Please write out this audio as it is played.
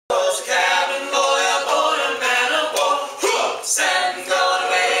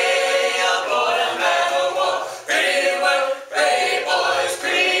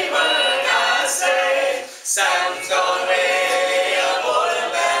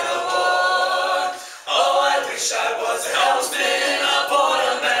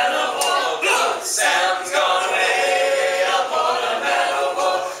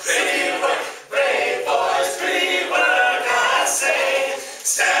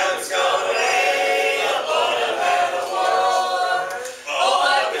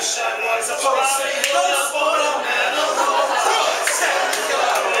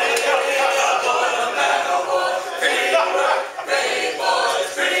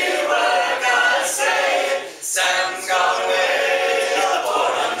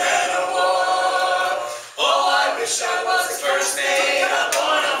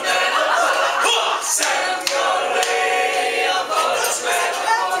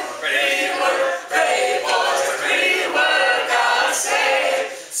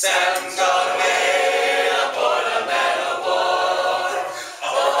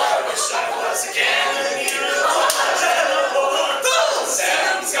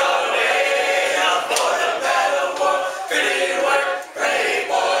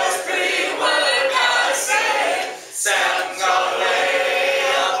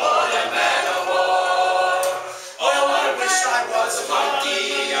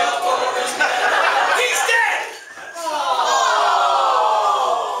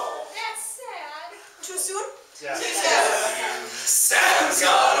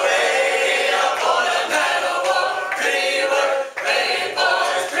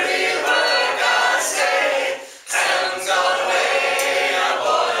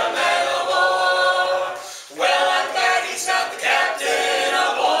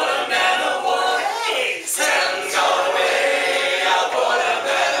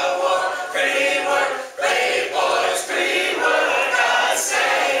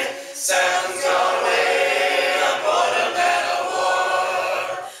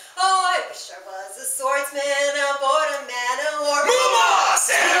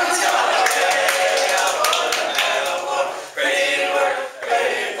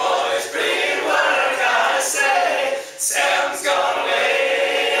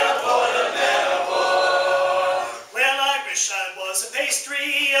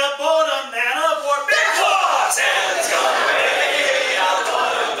free aboard a man of war. Big claw! Sam's gone away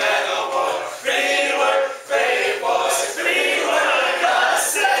aboard a man of war. Free work, brave boys, free work, I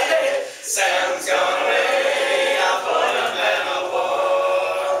say. Sam's gone away aboard a man of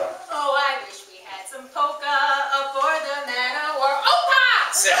war. Oh, I wish we had some polka aboard the man of war. Oh,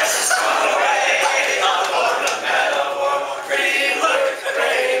 pop! Sam's gone away aboard a man of war. Free work,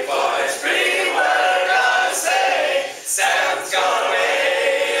 brave boys, free work, I say. Sam's gone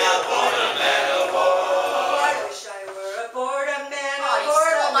away aboard a man of war. Oh, I wish I were aboard a man Oh, you aboard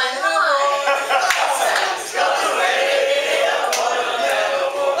stole a my man of war. Sam's gone away aboard a man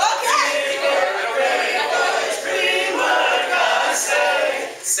of war. Free work, brave boys, free work, I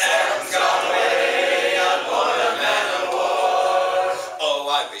say. Sam's gone away aboard a man of war.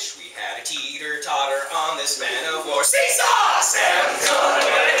 Oh, I wish we had a teeter-totter on this man of war. Seesaw! Sam's gone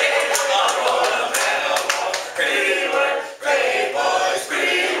away aboard a man of war. Free work, brave boys,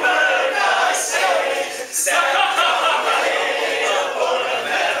 free work, I say. Sam's gone away aboard a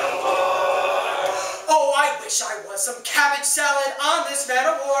man of war. Oh, I wish I was some cabbage salad on this man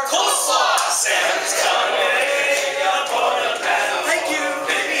of war. Coleslaw! Sam's gone away aboard a man of war. Thank you.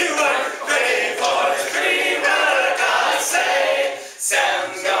 Free work, brave boys, free work, I say.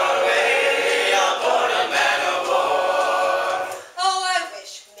 Sam's gone away aboard a man of war. Oh, I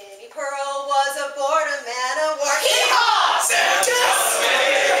wish Minnie Pearl was aboard a man of war. Hee-haw! Sam's gone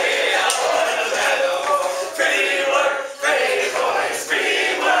away aboard a man of war. Free work, brave boys,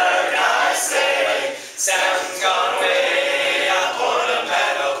 free work, I say. Sam's gone away aboard a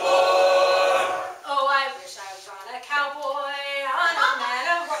man of war. Oh, I wish I was on a cowboy on a man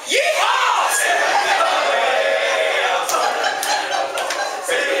of war. Yeehaw! Sam's gone away aboard a man of war.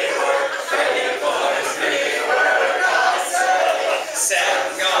 Free work, brave boys, free work, I say.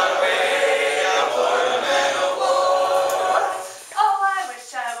 Sam's gone away aboard a man of war. Oh, I wish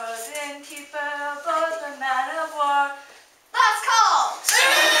I was in keeper aboard the man of war. Last call!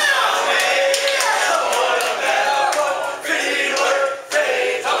 Sam's gone away aboard a man of war. Free work,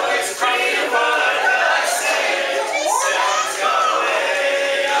 brave boys, free work, I say. Sam's gone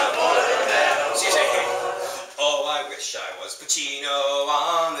away aboard a man of war. Oh, I wish I was Pacino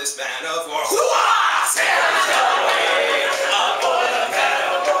on this man of war. Hoo-ah! Sam's